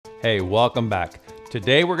Hey, welcome back.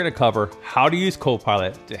 Today we're going to cover how to use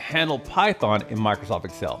Copilot to handle Python in Microsoft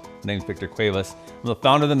Excel. My name is Victor Cuevas. I'm the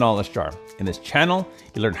founder of the Knowledge Jar. In this channel,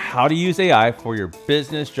 you learn how to use AI for your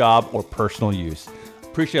business, job, or personal use.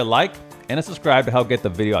 Appreciate a like and a subscribe to help get the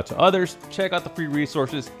video out to others. Check out the free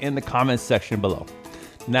resources in the comments section below.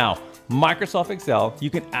 Now, Microsoft Excel,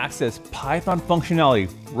 you can access Python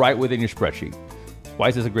functionality right within your spreadsheet. Why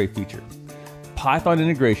is this a great feature? Python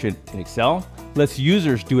integration in Excel lets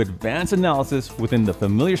users do advanced analysis within the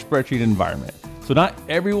familiar spreadsheet environment. So not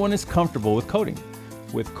everyone is comfortable with coding.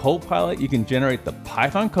 With Copilot, you can generate the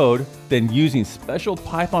Python code, then using special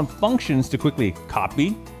Python functions to quickly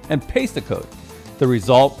copy and paste the code. The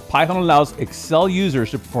result, Python allows Excel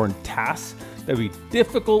users to perform tasks that would be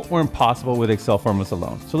difficult or impossible with Excel formulas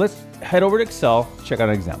alone. So let's head over to Excel, check out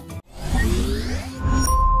an example.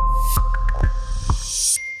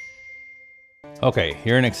 Okay,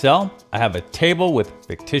 here in Excel, I have a table with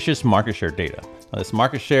fictitious market share data. Now, this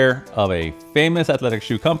market share of a famous athletic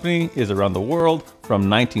shoe company is around the world from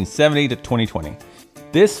 1970 to 2020.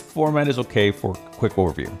 This format is okay for a quick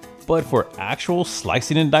overview, but for actual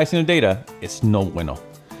slicing and dicing of data, it's no bueno.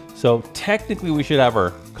 So technically we should have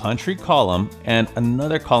our country column and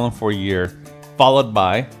another column for year, followed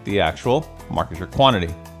by the actual market share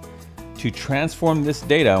quantity. To transform this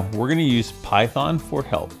data, we're going to use Python for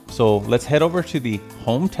help. So let's head over to the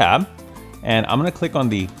Home tab, and I'm going to click on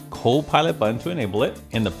the Copilot button to enable it.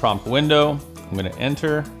 In the prompt window, I'm going to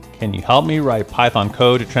enter, "Can you help me write Python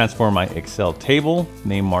code to transform my Excel table,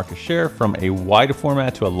 name market share, from a wide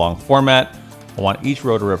format to a long format? I want each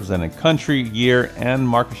row to represent a country, year, and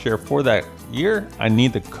market share for that year. I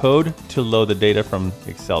need the code to load the data from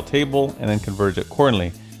Excel table and then convert it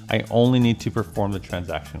accordingly. I only need to perform the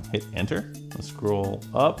transaction." Hit enter. Let's scroll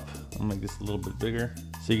up. I'll make this a little bit bigger.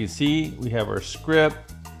 So you can see we have our script.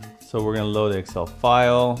 So we're gonna load the Excel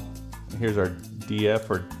file. Here's our DF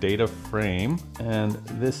or data frame. And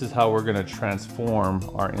this is how we're gonna transform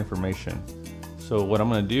our information. So what I'm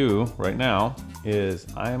gonna do right now is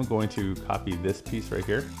I am going to copy this piece right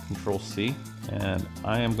here, Control C, and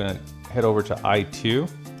I am gonna head over to I2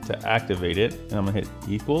 to activate it. And I'm gonna hit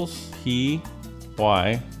equals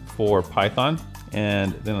PY for Python,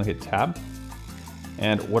 and then I'll hit tab.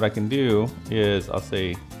 And what I can do is I'll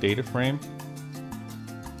say data frame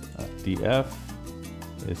df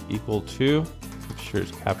is equal to, make sure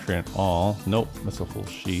it's capturing all. Nope, that's a whole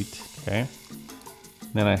sheet. Okay.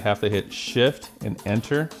 Then I have to hit shift and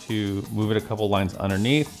enter to move it a couple lines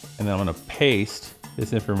underneath. And then I'm going to paste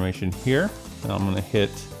this information here. And I'm going to hit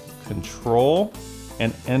control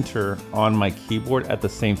and enter on my keyboard at the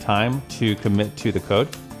same time to commit to the code.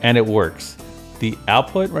 And it works. The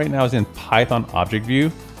output right now is in Python object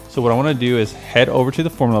view. So what I want to do is head over to the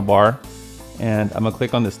formula bar, and I'm gonna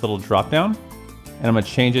click on this little drop down, and I'm gonna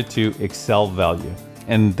change it to Excel value.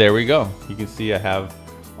 And there we go. You can see I have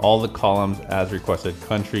all the columns as requested: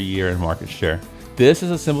 country, year, and market share. This is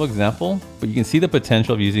a simple example, but you can see the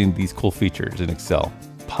potential of using these cool features in Excel,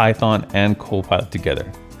 Python, and Copilot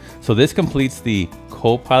together. So this completes the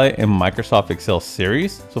Copilot in Microsoft Excel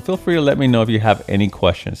series. So feel free to let me know if you have any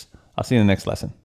questions. I'll see you in the next lesson.